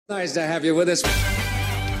Nice to have you with us.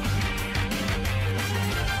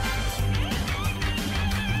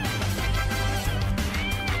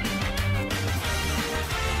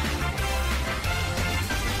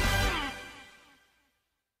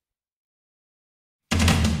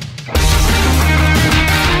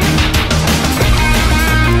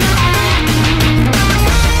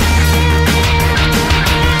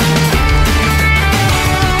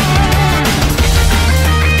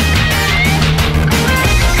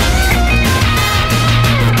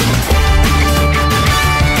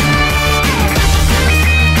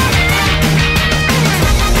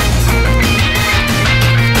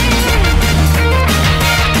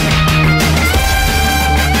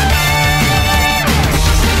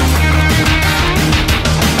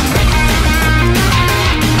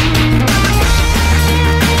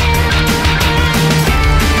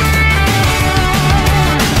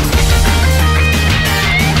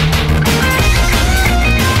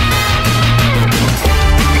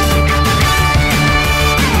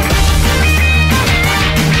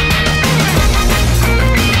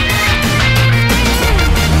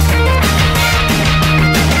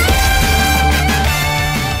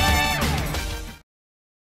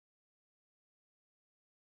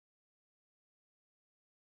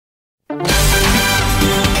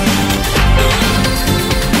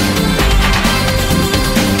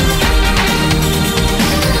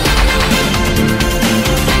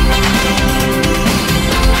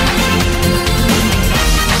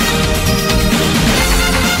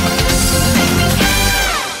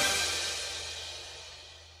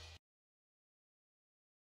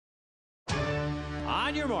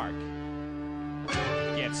 On your mark.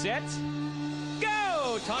 Get set.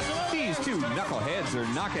 Go! Toss them up. These two knuckleheads are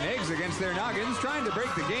knocking eggs against their noggins, trying to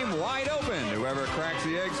break the game wide open. Whoever cracks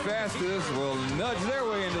the eggs fastest will nudge their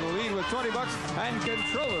way into the lead with $20 and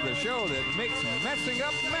control of the show that makes messing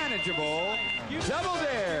up manageable. Double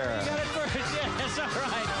Dare. You got it first. Yes, all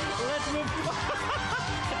right. Let's move.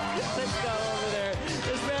 Let's go over there.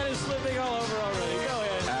 This man is slipping all over already. Go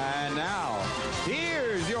ahead. And now,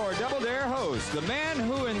 here's your Double Dare host, the man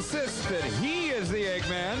who insists that he is the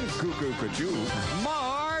Eggman, Cuckoo Cuckoo,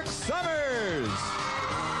 Mark Summers.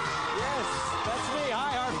 Yes, that's me.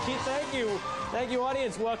 Hi, Harvey Keith. Thank you. Thank you,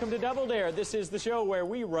 audience. Welcome to Double Dare. This is the show where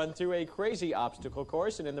we run through a crazy obstacle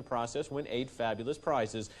course and in the process win 8 fabulous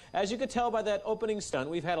prizes. As you could tell by that opening stunt,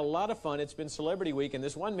 we've had a lot of fun. It's been Celebrity Week, and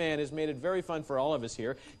this one man has made it very fun for all of us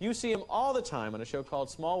here. You see him all the time on a show called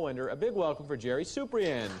Small Wonder. A big welcome for Jerry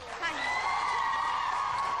Superian. Hi.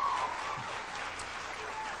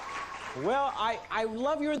 Well, I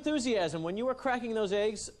love your enthusiasm. When you were cracking those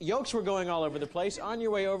eggs, yolks were going all over the place. On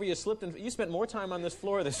your way over, you slipped and you spent more time on this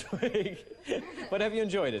floor this week. But have you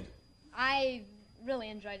enjoyed it? I really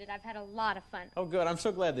enjoyed it. I've had a lot of fun. Oh, good. I'm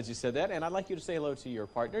so glad that you said that. And I'd like you to say hello to your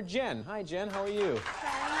partner, Jen. Hi, Jen. How are you? Good.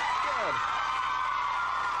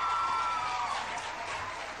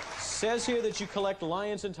 Says here that you collect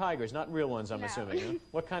lions and tigers, not real ones, I'm assuming. Huh?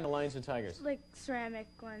 What kind of lions and tigers? Like ceramic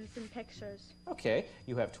ones and pictures. Okay,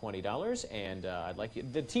 you have $20, and I'd like you.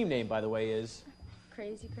 The team name, by the way, is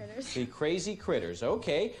Crazy Critters. the Crazy Critters.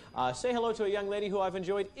 Okay, say hello to a young lady who I've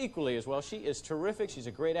enjoyed equally as well. She is terrific. She's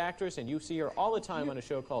a great actress, and you see her all the time on a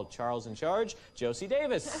show called Charles in Charge. Josie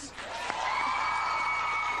Davis.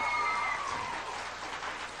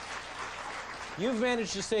 You've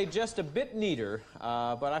managed to stay just a bit neater,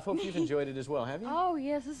 but I hope you've enjoyed it as well, have you? Oh,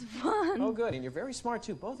 yes, this is fun. Oh, good. And you're very smart,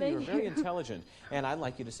 too. Both of you are very intelligent. And I'd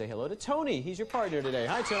like you to say hello to Tony. He's your partner today.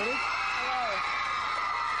 Hi, Tony.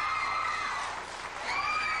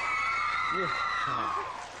 Hello.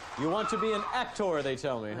 You want to be an actor, they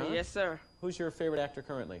tell me, huh? Yes, sir. Who's your favorite actor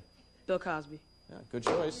currently? Bill Cosby. Yeah, good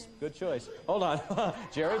choice. Good choice. Hold on.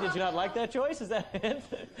 Jerry, did you not like that choice? Is that it?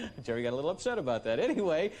 Jerry got a little upset about that.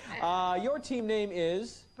 Anyway, your team name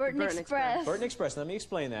is? Burton Express. Burton Express. Let me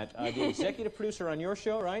explain that. The executive producer on your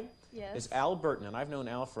show, right? Yes. Is Al Burton, and I've known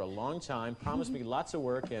Al for a long time. Promised me lots of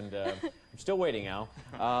work, and I'm still waiting, Al.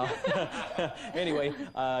 Anyway,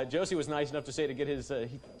 Josie was nice enough to say to get his,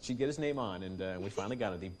 she'd get his name on, and we finally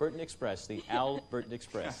got it. The Burton Express, the Al Burton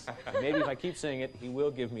Express. And maybe if I keep saying it, he will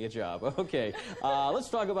give me a job. Okay, let's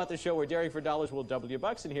talk about the show where daring for dollars will double your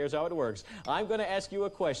bucks, and here's how it works. I'm going to ask you a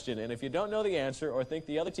question, and if you don't know the answer or think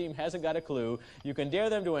the other team hasn't got a clue, you can dare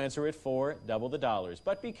them to answer it for double the dollars.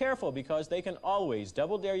 But be careful, because they can always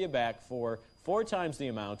double dare you back for 4 times the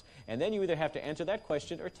amount, and then you either have to answer that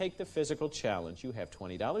question or take the physical challenge. You have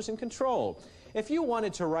 $20 in control. If you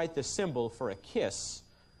wanted to write the symbol for a kiss,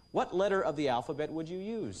 what letter of the alphabet would you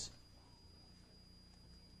use?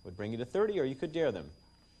 Would bring you to 30, or you could dare them.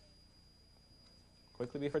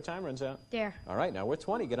 Quickly before time runs out. Dare. All right, now we're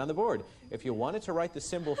 20. Get on the board. If you wanted to write the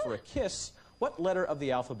symbol for a kiss, what letter of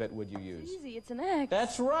the alphabet would you use? Easy, it's an X.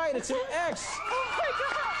 That's right, it's an X. Oh my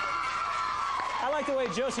God! I like the way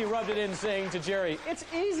Josie rubbed it in saying to Jerry, it's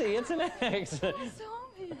easy, it's an X. So easy.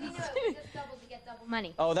 You know, just double to get double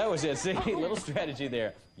money. Oh, that was it. See, little strategy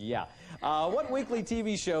there. Yeah. What weekly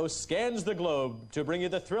TV show scans the globe to bring you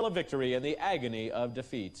the thrill of victory and the agony of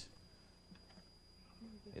defeat?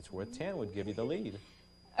 It's worth 10 would give you the lead.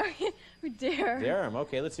 Okay, Dare. Dare 'em.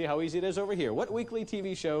 Okay, let's see how easy it is over here. What weekly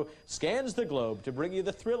TV show scans the globe to bring you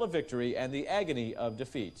the thrill of victory and the agony of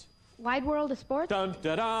defeat? Wide World of Sports? Dun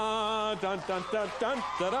da da, dun dun dun dun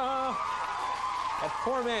da da. That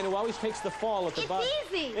poor man who always takes the fall at the bottom.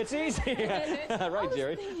 It's easy. It's easy. Right,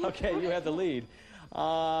 Jerry. Okay, you had the lead.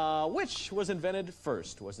 Which was invented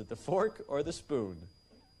first? Was it the fork or the spoon?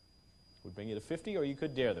 Would bring you to 50, or you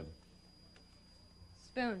could dare them.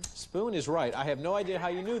 Spoon. Spoon is right. I have no idea how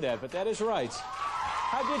you knew that, but that is right.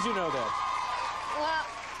 How did you know that?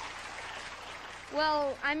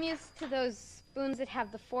 Well, I'm used to those spoons that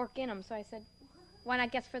have the fork in them, so I said, why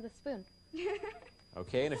not guess for the spoon?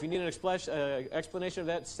 Okay, and if you need an explanation of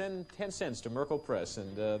that, send 10 cents to Merkle Press,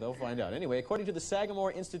 and they'll find out. Anyway, according to the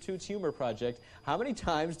Sagamore Institute's Humor Project, how many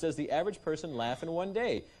times does the average person laugh in one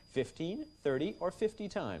day? 15, 30, or 50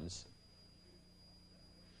 times?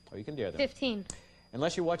 Or you can dare them. 15.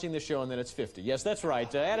 Unless you're watching this show, and then it's 50. Yes, that's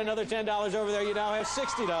right. Add another $10 over there, you now have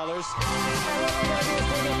 $60. And what we're going to do is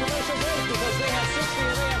bring in commercial break, because they have 60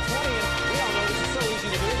 and they have 20, and we all know this is so easy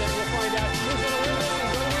to do that we'll find out who's going to win this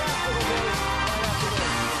and go to the hospital bill right after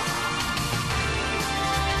this.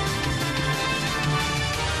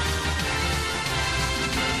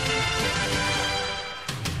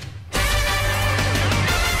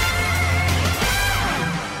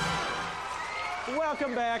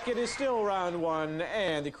 Welcome back. It is still round one,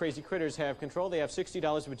 and the Crazy Critters have control. They have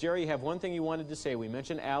 $60. But, Jerry, you have one thing you wanted to say. We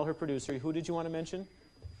mentioned Al, her producer. Who did you want to mention?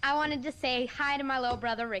 I wanted to say hi to my little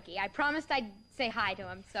brother, Ricky. I promised I'd say hi to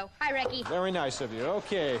him, so hi, Ricky. Very nice of you.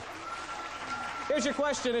 Okay. Here's your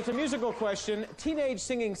question. It's a musical question. Teenage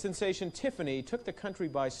singing sensation Tiffany took the country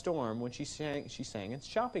by storm when she sang in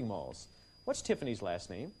shopping malls. What's Tiffany's last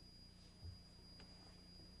name?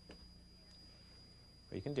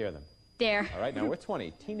 Or you can dare them. Dare. All right, now we're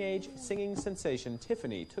 20. Teenage singing sensation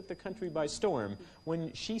Tiffany took the country by storm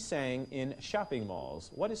when she sang in shopping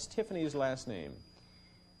malls. What is Tiffany's last name?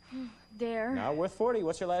 Dare. Now worth 40.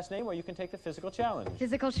 What's your last name? Or you can take the physical challenge.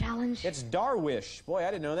 Physical challenge. It's Darwish. Boy,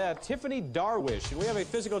 I didn't know that. Tiffany Darwish. And we have a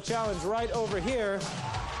physical challenge right over here.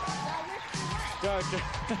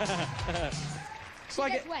 It's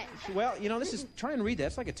like what? Well, you know, this is, try and read that.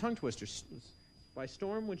 It's like a tongue twister. By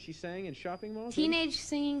storm when she sang in shopping malls? Teenage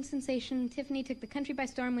singing sensation Tiffany took the country by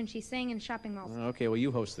storm when she sang in shopping malls. Okay, well,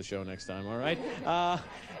 you host the show next time, all right?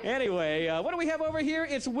 Anyway, what do we have over here?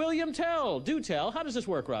 It's William Tell. Do tell. How does this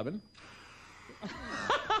work, Robin?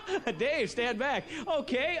 Dave, stand back.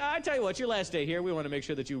 Okay, I tell you what, your last day here, we want to make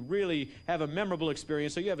sure that you really have a memorable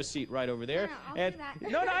experience, so you have a seat right over there. Yeah, I'll and do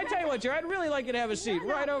that. No, I tell you what, Jerry, I'd really like you to have a seat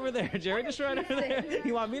right over there, Jerry, just right over there.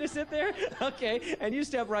 You want me to sit there? Okay, and you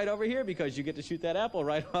step right over here because you get to shoot that apple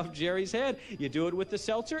right off Jerry's head. You do it with the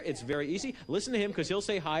seltzer. It's very easy. Listen to him because he'll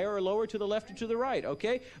say higher or lower to the left or to the right,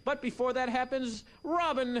 okay? But before that happens,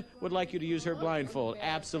 Robin would like you to use her blindfold.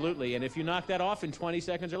 Absolutely, and if you knock that off in 20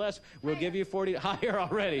 seconds or less, we'll give you 40 higher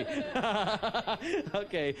already.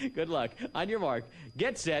 Okay, good luck. On your mark,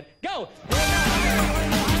 get set, go!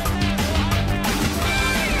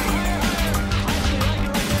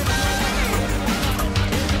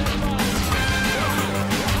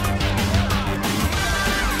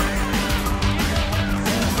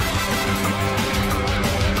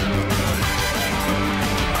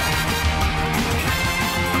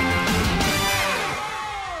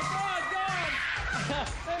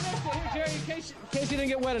 In case you didn't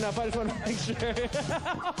get wet enough, I just want to make sure.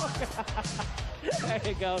 There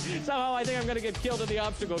you go. Somehow I think I'm going to get killed in the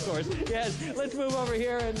obstacle course. Yes, let's move over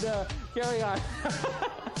here and carry on.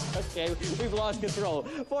 Okay, we've lost control.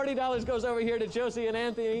 $40 goes over here to Josie and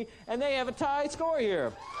Anthony, and they have a tie score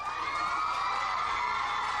here.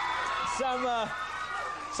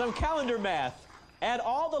 Some calendar math. Add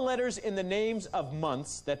all the letters in the names of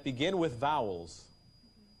months that begin with vowels.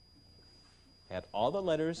 Add all the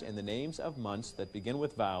letters in the names of months that begin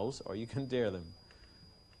with vowels, or you can dare them.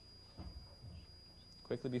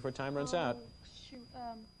 Quickly before time runs out. Shoot,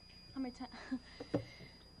 how many times?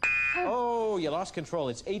 Oh, you lost control.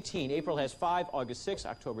 It's 18. April has 5, August 6,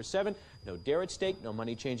 October 7. No dare at stake, no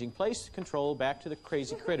money changing place. Control back to the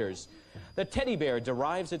Crazy Critters. The teddy bear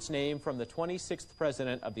derives its name from the 26th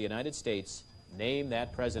President of the United States. Name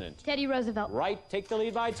that president. Teddy Roosevelt. Right. Take the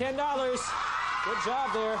lead by $10. Good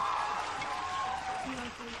job there.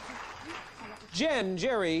 Jen,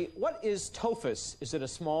 Jerry, what is tophus? Is it a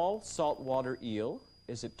small saltwater eel?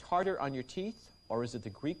 Is it tartar on your teeth? Or is it the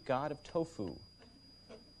Greek god of tofu?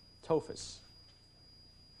 Tophus.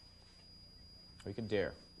 Or you can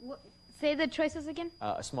dare. Say the choices again.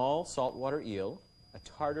 A small saltwater eel, a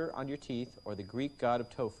tartar on your teeth, or the Greek god of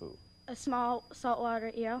tofu. A small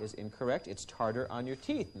saltwater eel. Is incorrect. It's tartar on your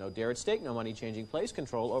teeth. No dare at stake, no money changing place.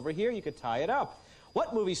 Control over here. You could tie it up.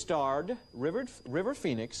 What movie starred River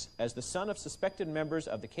Phoenix as the son of suspected members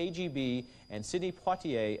of the KGB and Sidney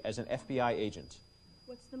Poitier as an FBI agent?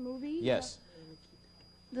 What's the movie? Yes.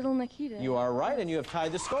 Little Nikita. You are right, and you have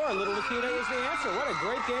tied the score. Little Nikita is the answer. What a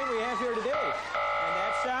great game we have here today. And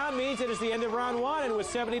that sound means it is the end of round one, and with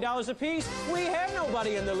 $70 apiece, we have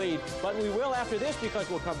nobody in the lead. But we will after this, because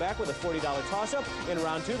we'll come back with a $40 toss-up. In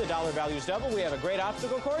round two, the dollar value's double. We have a great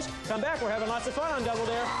obstacle course. Come back. We're having lots of fun on Double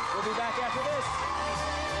Dare. We'll be back after this.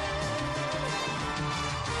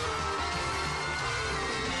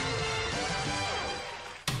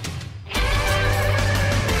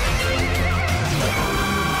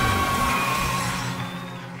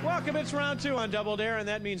 Welcome, it's round two on Double Dare, and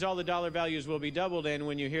that means all the dollar values will be doubled, and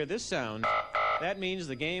when you hear this sound, that means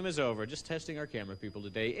the game is over. Just testing our camera people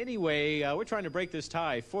today. Anyway, we're trying to break this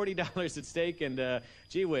tie. $40 at stake, and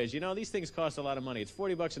gee whiz, you know, these things cost a lot of money. It's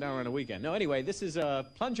 $40 an hour on a weekend. No, anyway, this is a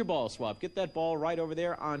plunger ball swap. Get that ball right over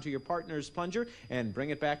there onto your partner's plunger and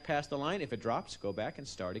bring it back past the line. If it drops, go back and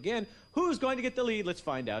start again. Who's going to get the lead? Let's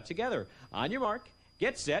find out together. On your mark,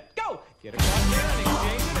 get set, go! Get across there and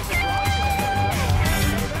exchange it. If it drops,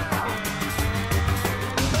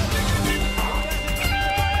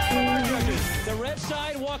 the red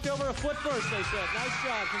side walked over a foot first, they said. Nice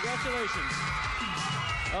job. Congratulations.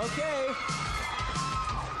 Okay.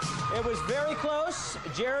 It was very close.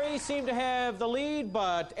 Jerry seemed to have the lead,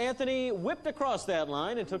 but Anthony whipped across that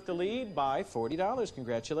line and took the lead by $40.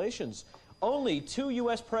 Congratulations. Only 2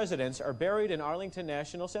 U.S. presidents are buried in Arlington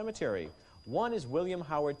National Cemetery. One is William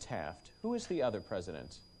Howard Taft. Who is the other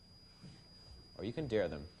president? Or you can dare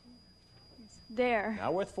them. There.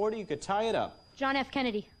 Now worth 40, you could tie it up. John F.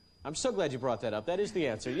 Kennedy. I'm so glad you brought that up. That is the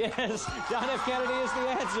answer. Yes, John F. Kennedy is the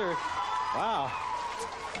answer. Wow.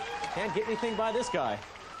 Can't get anything by this guy.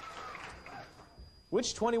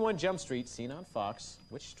 Which 21 Jump Street, seen on Fox,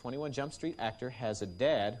 which 21 Jump Street actor has a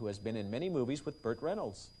dad who has been in many movies with Burt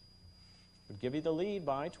Reynolds? Would give you the lead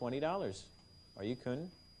by $20. Or you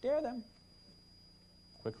couldn't dare them.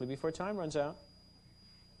 Quickly before time runs out.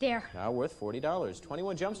 Dare. Now worth $40.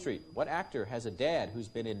 21 Jump Street. What actor has a dad who's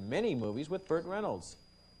been in many movies with Burt Reynolds?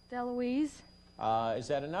 DeLuise. Is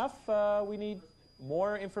that enough? We need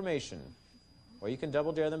more information. Or you can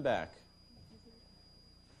double dare them back.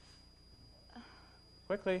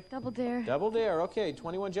 Quickly. Double Dare. Double dare. Okay,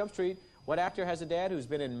 21 Jump Street. What actor has a dad who's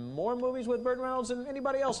been in more movies with Burt Reynolds than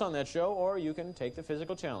anybody else on that show? Or you can take the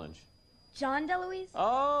physical challenge. John DeLuise?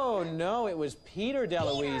 Oh, no, it was Peter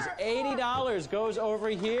DeLuise. $80 goes over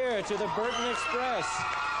here to the Burton Express.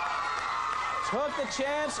 Took the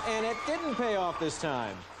chance, and it didn't pay off this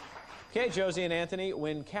time. Okay, Josie and Anthony,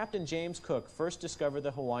 when Captain James Cook first discovered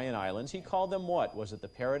the Hawaiian Islands, he called them what? Was it the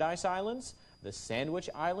Paradise Islands, the Sandwich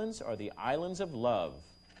Islands, or the Islands of Love?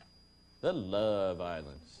 The Love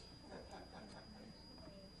Islands.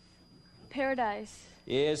 Paradise.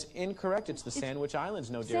 Is incorrect. It's the Sandwich Islands.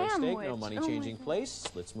 No dare at stake, no money changing place.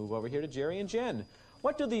 Let's move over here to Jerry and Jen.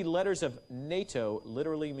 What do the letters of NATO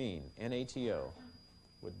literally mean? N-A-T-O.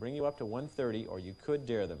 Would bring you up to 130, or you could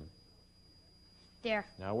dare them. Dare.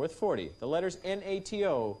 Now worth 40. The letters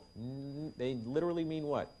N-A-T-O, they literally mean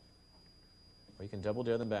what? Or you can double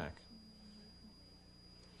dare them back.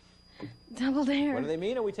 Double Dare. What do they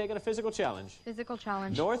mean? Are we taking a physical challenge? Physical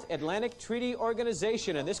challenge. North Atlantic Treaty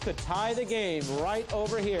Organization, and this could tie the game right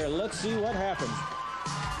over here. Let's see what happens.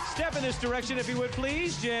 Step in this direction, if you would,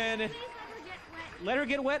 please, Jen. Let her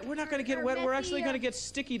get wet? We're not going to get wet. We're actually going to get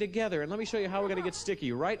sticky together. And let me show you how we're going to get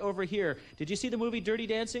sticky. Right over here. Did you see the movie Dirty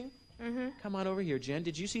Dancing? Mm-hmm. Come on over here, Jen.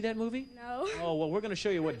 Did you see that movie? No. Oh, well, we're going to show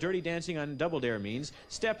you what Dirty Dancing on Double Dare means.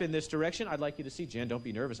 Step in this direction. I'd like you to see, Jen, don't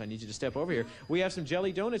be nervous. I need you to step over here. We have some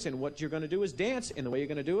jelly donuts, and what you're going to do is dance. And the way you're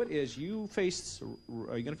going to do it is you face,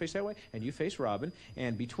 are you going to face that way? And you face Robin.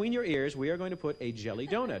 And between your ears, we are going to put a jelly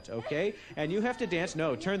donut, okay? And you have to dance.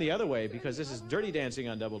 No, turn the other way, because this is Dirty Dancing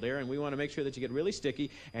on Double Dare, and we want to make sure that you get really sticky.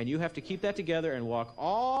 And you have to keep that together and walk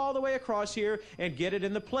all the way across here and get it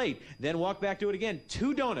in the plate. Then walk back to it again.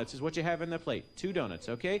 2 donuts is what you have in the plate. 2 donuts,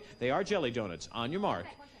 okay? They are jelly donuts. On your mark.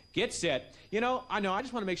 Get set. You know, I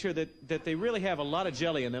just want to make sure that they really have a lot of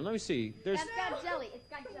jelly in them. Let me see. It's got jelly. It's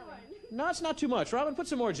got jelly. No, it's not too much. Robin, put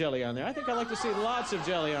some more jelly on there. I think I'd like to see lots of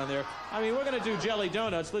jelly on there. I mean, we're going to do jelly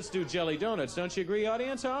donuts. Let's do jelly donuts. Don't you agree,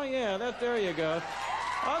 audience? Oh, yeah, there you go.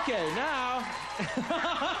 Okay, now...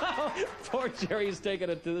 Poor Jerry's taking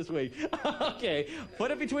it to this week. Okay,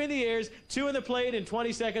 put it between the ears, 2 in the plate. In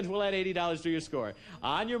 20 seconds, we'll add $80 to your score.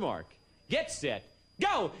 On your mark. Get set.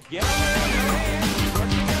 Go! Get over there. Your hands. Work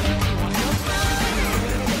together. You want to go fast.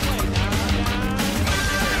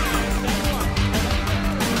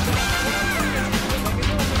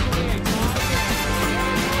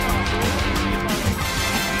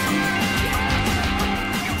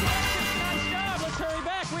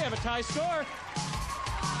 High score.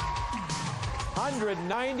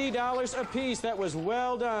 $190 apiece. That was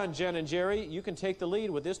well done, Jen and Jerry. You can take the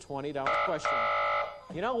lead with this $20 question.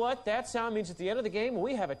 You know what? That sound means at the end of the game,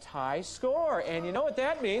 we have a tie score. And you know what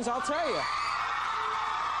that means? I'll tell you.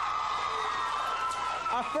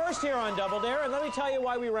 First here on Double Dare, and let me tell you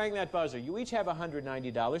why we rang that buzzer. You each have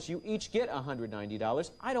 $190. You each get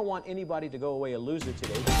 $190. I don't want anybody to go away a loser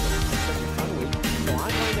today. So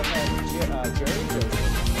I'm going to have Jerry and Josie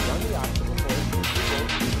run the obstacle for us.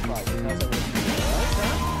 How's that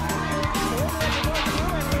work? So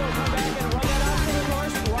we'll come back and run that obstacle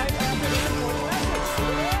course right after this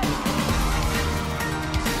important message.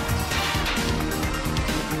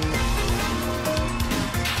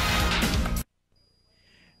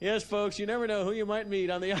 Yes, folks, you never know who you might meet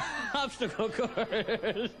on the obstacle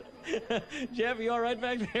course. Jeff, you all right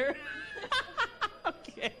back there?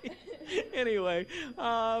 Okay. Anyway,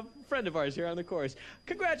 friend of ours here on the course.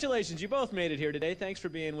 Congratulations, you both made it here today. Thanks for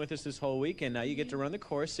being with us this whole week. And now you get to run the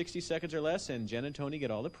course, 60 seconds or less, and Jen and Tony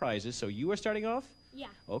get all the prizes. So you are starting off? Yeah.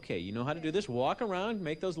 Okay, you know how to do this. Walk around,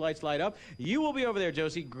 make those lights light up. You will be over there,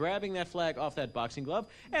 Josie, grabbing that flag off that boxing glove.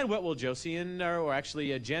 And what will Josie and, or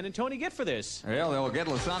actually Jen and Tony get for this? Well, they'll get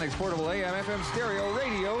Lasonic's portable AM/FM stereo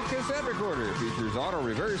radio cassette recorder. Features auto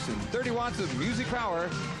reverse and 30 watts of music power,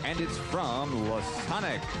 and it's from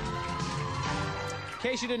Lasonic. In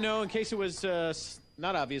case you didn't know, in case it was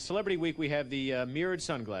not obvious, Celebrity Week, we have the mirrored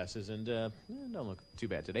sunglasses, and don't look too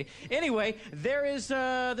bad today. Anyway, there is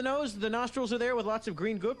the nose. The nostrils are there with lots of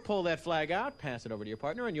green gook. Pull that flag out, pass it over to your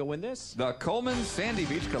partner, and you'll win this. The Coleman Sandy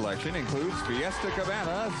Beach collection includes Fiesta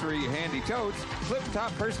Cabana, 3 handy totes,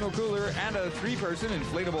 flip-top personal cooler, and a 3-person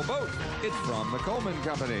inflatable boat. It's from the Coleman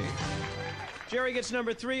Company. Jerry gets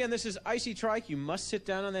number 3, and this is Icy Trike. You must sit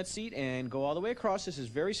down on that seat and go all the way across. This is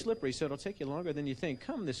very slippery, so it'll take you longer than you think.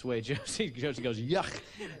 Come this way, Josie. Josie goes, yuck.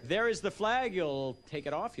 There is the flag. You'll take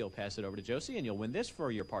it off. You'll pass it over to Josie, and you'll win this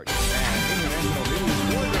for your partner.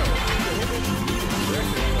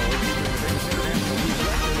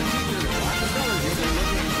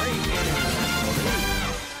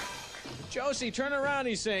 Josie, turn around,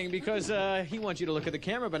 he's saying, because he wants you to look at the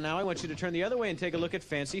camera, but now I want you to turn the other way and take a look at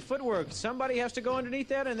fancy footwork. Somebody has to go underneath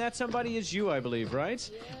that, and that somebody is you, I believe, right?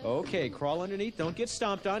 Yeah. Okay, crawl underneath, don't get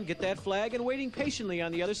stomped on, get that flag, and waiting patiently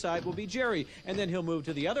on the other side will be Jerry. And then he'll move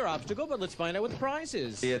to the other obstacle, but let's find out what the prize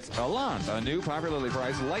is. It's Alant, a new popularly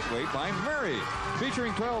priced lightweight by Murray.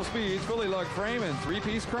 Featuring 12 speeds, fully lugged frame, and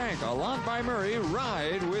 3-piece crank. Alant by Murray,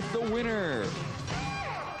 ride with the winner.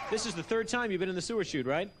 This is the 3rd time you've been in the sewer chute,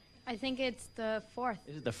 right? I think it's the 4th.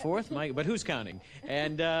 Is it the 4th? But who's counting?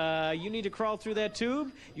 And you need to crawl through that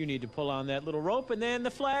tube. You need to pull on that little rope, and then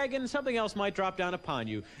the flag and something else might drop down upon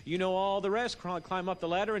you. You know all the rest. Climb up the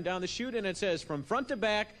ladder and down the chute, and it says, from front to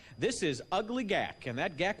back, this is Ugly Gack. And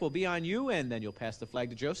that Gack will be on you, and then you'll pass the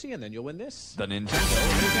flag to Josie, and then you'll win this. The Nintendo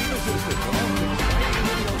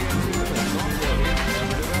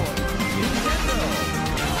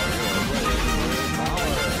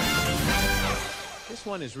This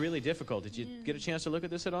one is really difficult. Did you get a chance to look at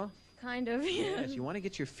this at all? Kind of, yeah. Yes, you want to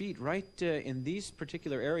get your feet right in these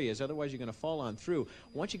particular areas, otherwise you're going to fall on through.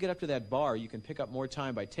 Once you get up to that bar, you can pick up more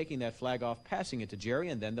time by taking that flag off, passing it to Jerry,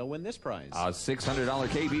 and then they'll win this prize. A $600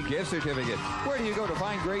 KB gift certificate. Where do you go to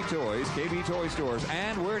find great toys? KB Toy Stores.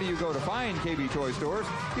 And where do you go to find KB Toy Stores?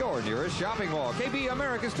 Your nearest shopping mall. KB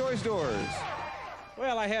America's Toy Stores.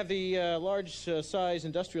 Well, I have the large size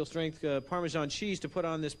industrial strength Parmesan cheese to put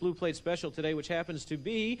on this blue plate special today, which happens to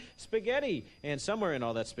be spaghetti. And somewhere in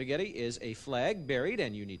all that spaghetti is a flag buried,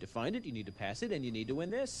 and you need to find it, you need to pass it, and you need to win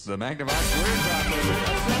this. The Magnavox Word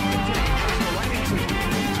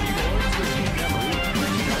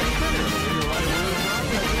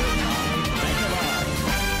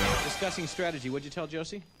Processor. Discussing strategy. What'd you tell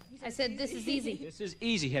Josie? I said this is easy. This is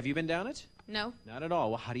easy. Have you been down it? No. Not at all.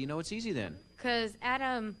 Well, how do you know it's easy then? Because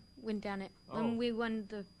Adam win down it when we won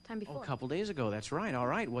the time before. Oh, a couple days ago, that's right. All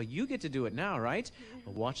right, well, you get to do it now, right?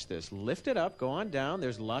 Well, watch this. Lift it up, go on down.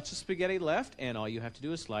 There's lots of spaghetti left, and all you have to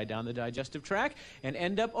do is slide down the digestive tract and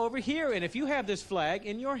end up over here. And if you have this flag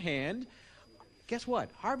in your hand, guess what?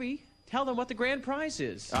 Harvey, tell them what the grand prize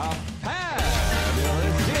is. Fabulous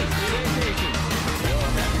Disney vacation. Your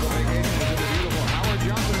magical vacation is at the beautiful Howard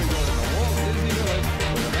Johnson Resort in the Walt Disney Village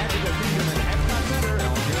with a magical kingdom in Epcot Center. And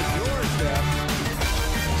on your step.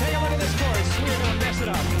 Take a look at this course. We're going to mess it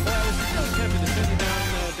up. Well, I was really tempted to send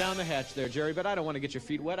you down the hatch there, Jerry, but I don't want to get your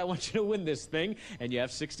feet wet. I want you to win this thing, and you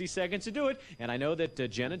have 60 seconds to do it. And I know that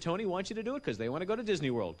Jen and Tony want you to do it because they want to go to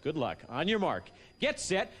Disney World. Good luck. On your mark. Get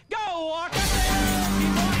set. Go! Walk up there!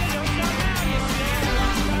 Keep walking. Don't stop now. You stand.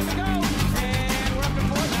 Time to go. And we're up to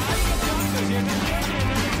 4. Now you can jump. Because here comes Josie. And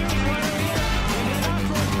number 2 is right over here. Into the top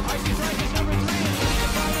drawer. Icy Strike is number 3. And the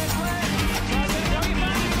five is red. Now you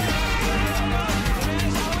find it. The man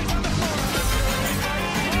is always on the floor.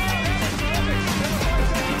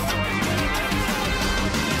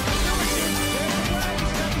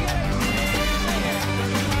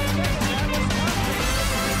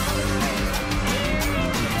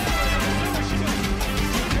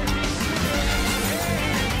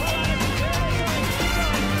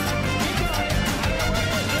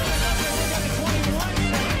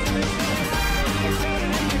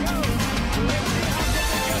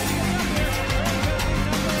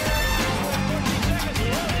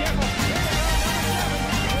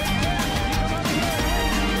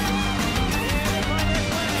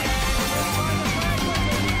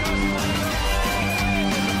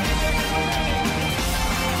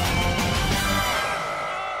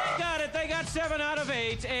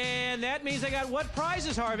 And that means they got what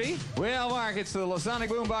prizes, Harvey? Well, Mark, it's the Lasonic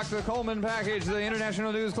Boombox, the Coleman package, the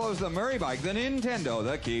International News Clothes, the Murray Bike, the Nintendo,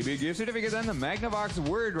 the KB gift certificate, and the Magnavox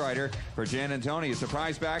Word Writer. For Jen and Tony, it's a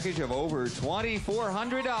prize package of over $2,400 each.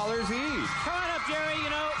 Come on up, Jerry. You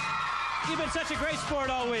know, you've been such a great sport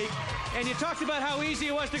all week, and you talked about how easy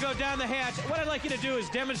it was to go down the hatch. What I'd like you to do is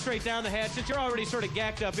demonstrate down the hatch, since you're already sort of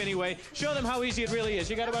gacked up anyway. Show them how easy it really is.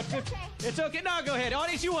 You got about 50. It's okay. No, go ahead.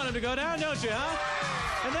 Audience, you want him to go down, don't you, huh?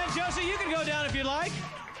 And then, Josie, you can go down if you like.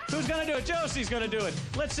 Who's going to do it? Josie's going to do it.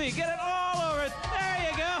 Let's see. Get it all over it.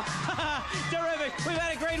 There you go. Terrific. We've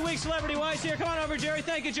had a great week celebrity-wise here. Come on over, Jerry.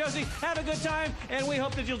 Thank you, Josie. Have a good time, and we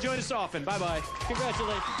hope that you'll join us often. Bye-bye.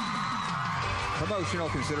 Congratulations. Promotional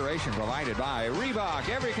consideration provided by Reebok.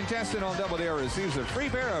 Every contestant on Double Dare receives a free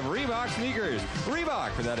pair of Reebok sneakers. Reebok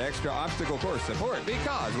for that extra obstacle course support,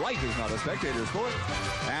 because life is not a spectator sport.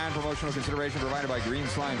 And promotional consideration provided by Green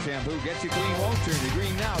Slime Shampoo. Gets you clean, won't turn you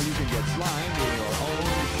green. Now you can get slimed in your own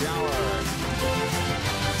shower.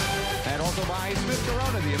 And also by Smith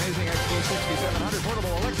Corona, the amazing XP6700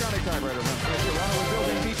 portable electronic typewriter from Smith Corona with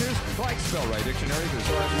built-in features like spell right dictionary,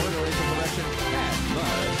 thesaurus, word erasure correction, and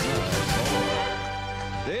much more.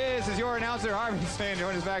 This is your announcer, Harvey Stan.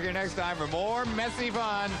 Join us back here next time for more messy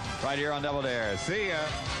fun right here on Double Dare. See ya.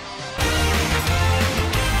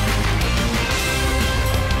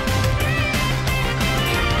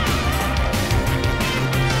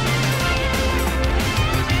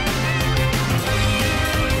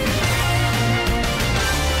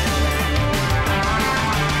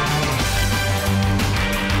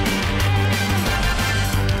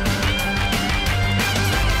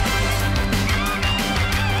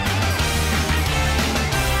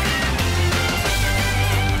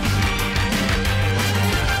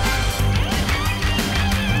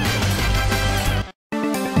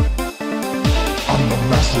 I'm the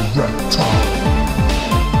master reptile.